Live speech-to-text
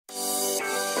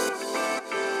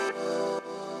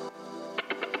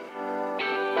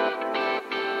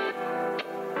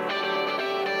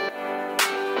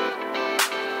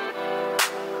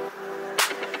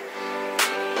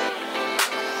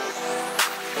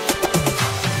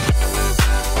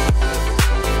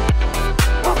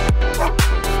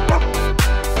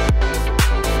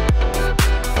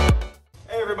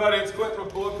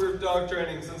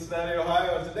Cincinnati,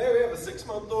 Ohio, and today we have a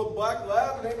 6-month-old black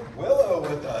lab named Willow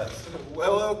with us.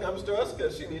 Willow comes to us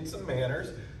because she needs some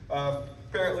manners.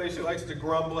 Apparently she likes to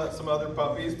grumble at some other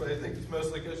puppies, but I think it's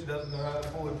mostly because she doesn't know how to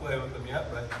fully play with them yet,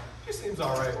 but she seems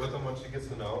all right with them when she gets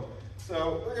to know them.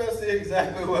 So we're going to see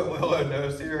exactly what Willow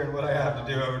knows here and what I have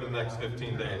to do over the next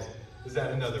 15 days. Is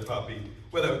that another puppy?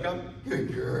 Willow, come.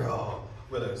 Good girl.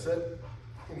 Willow, sit.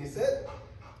 Can you sit?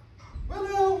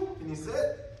 Willow, can you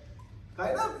sit?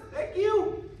 Kind of. Thank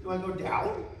you. You want to go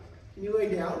down? Can you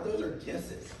lay down? Those are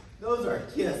kisses. Those are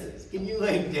kisses. Can you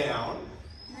lay down?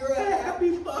 You're a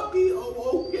happy puppy?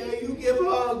 Oh, okay. You give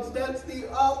hugs. That's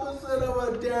the opposite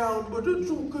of a down, but it's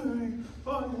okay.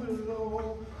 Hi,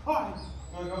 Willow. Hi.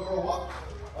 Want to go for a walk?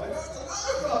 I know it's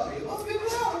another puppy. Let's get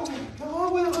down. Come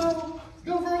on, Willow. Let's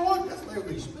go for a walk. That's my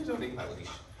leash. Please don't eat my leash.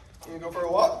 Can you go for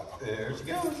a walk? There she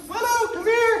goes. Willow, come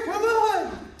here. Come on.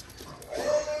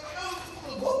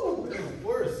 Whoa, the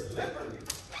floor is slippery.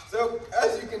 So,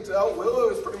 as you can tell, Willow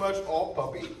is pretty much all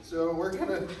puppy. So we're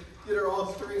gonna get her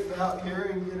all straightened out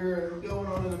here and get her going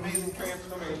on an amazing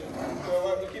transformation. So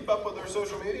why don't you keep up with our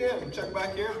social media and check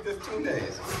back here in 15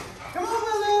 days. Come on,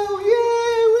 Willow!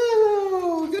 Yay,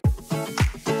 Willow!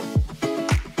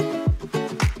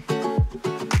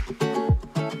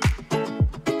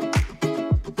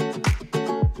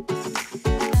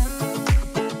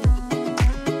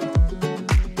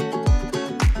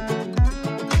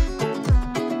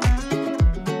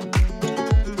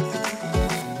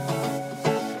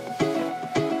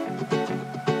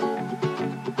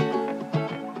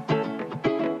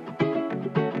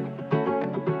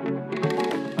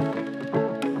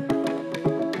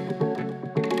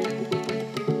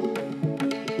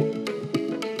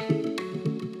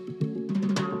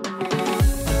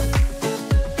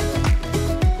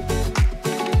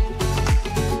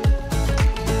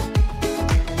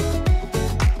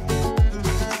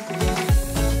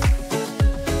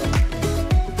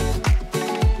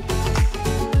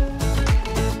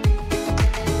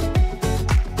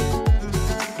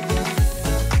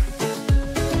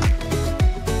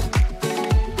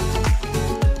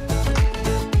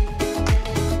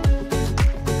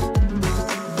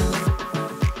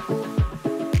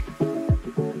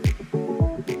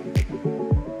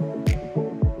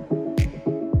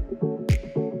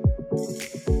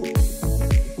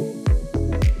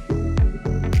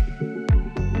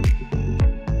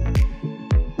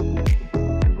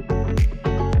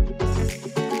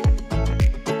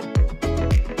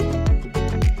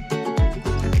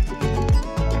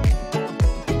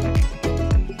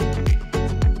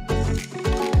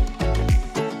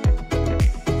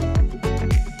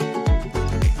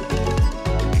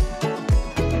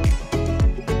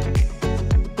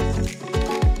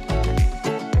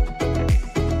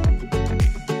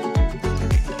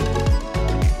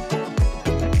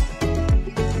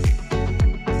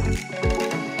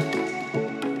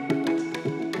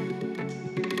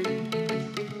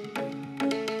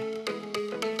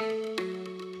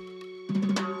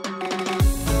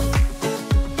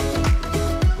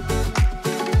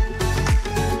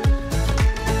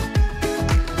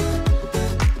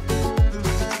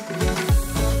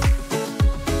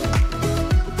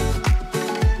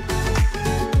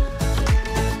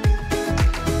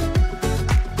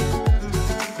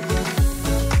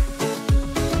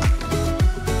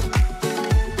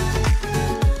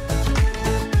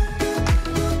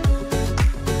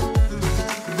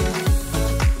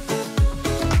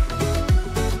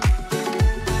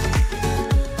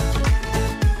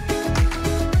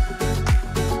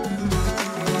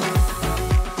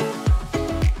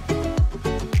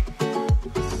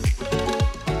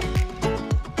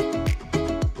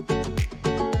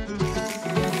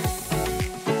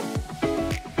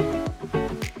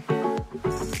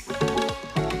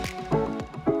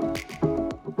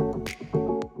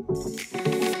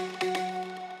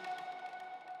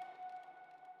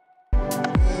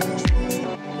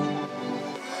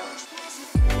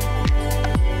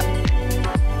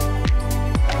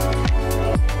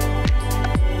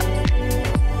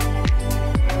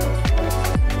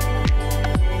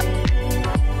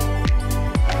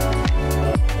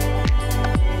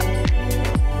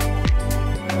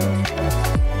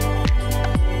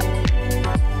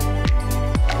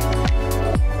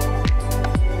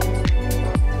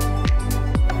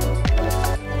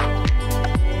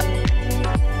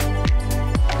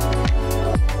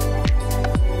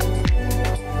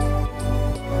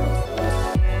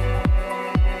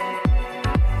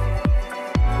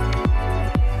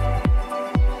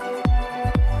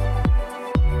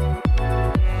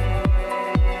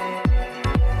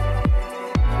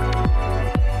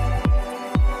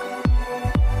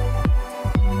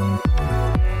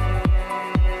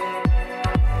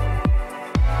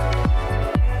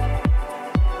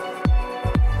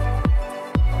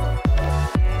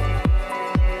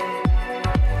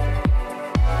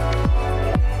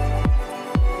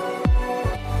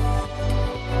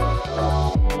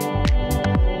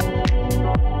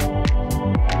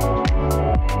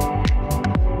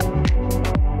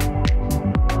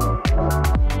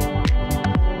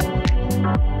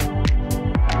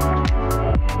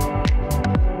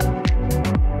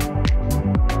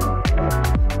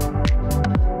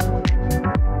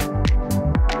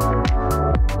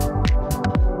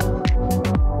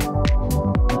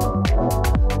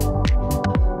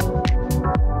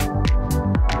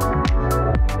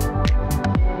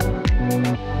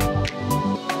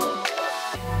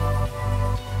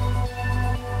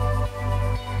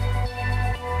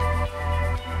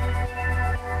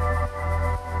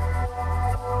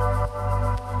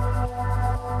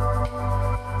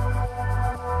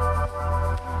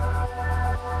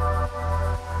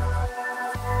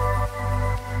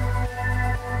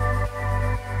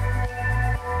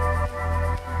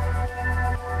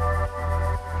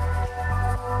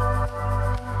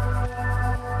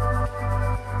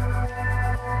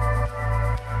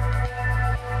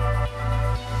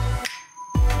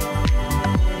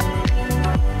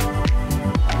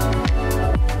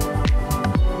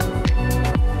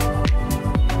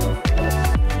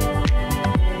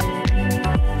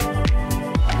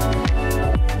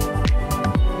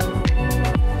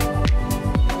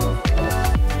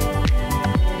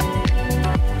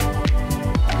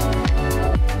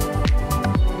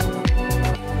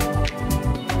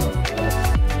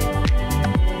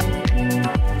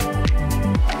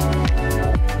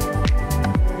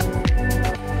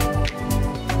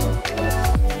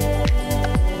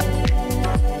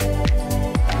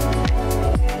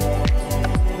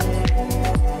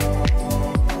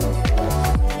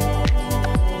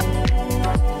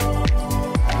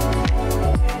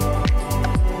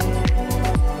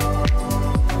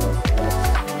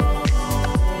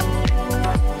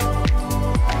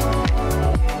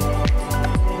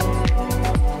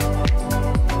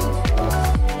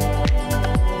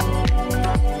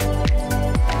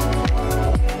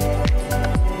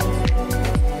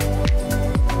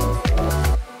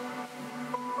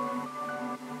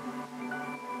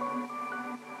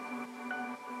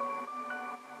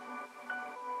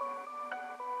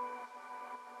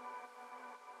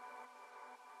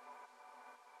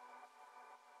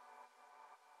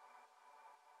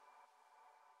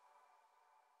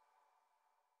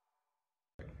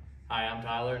 Hi, I'm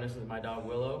Tyler, and this is my dog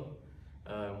Willow.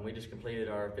 We just completed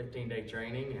our 15-day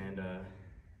training, and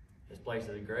this place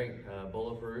is great.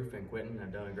 Bulletproof and Quentin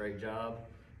have done a great job.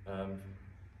 I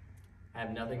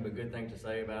have nothing but good things to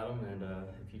say about them, and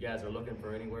if you guys are looking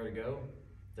for anywhere to go,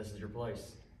 this is your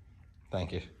place.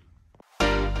 Thank you.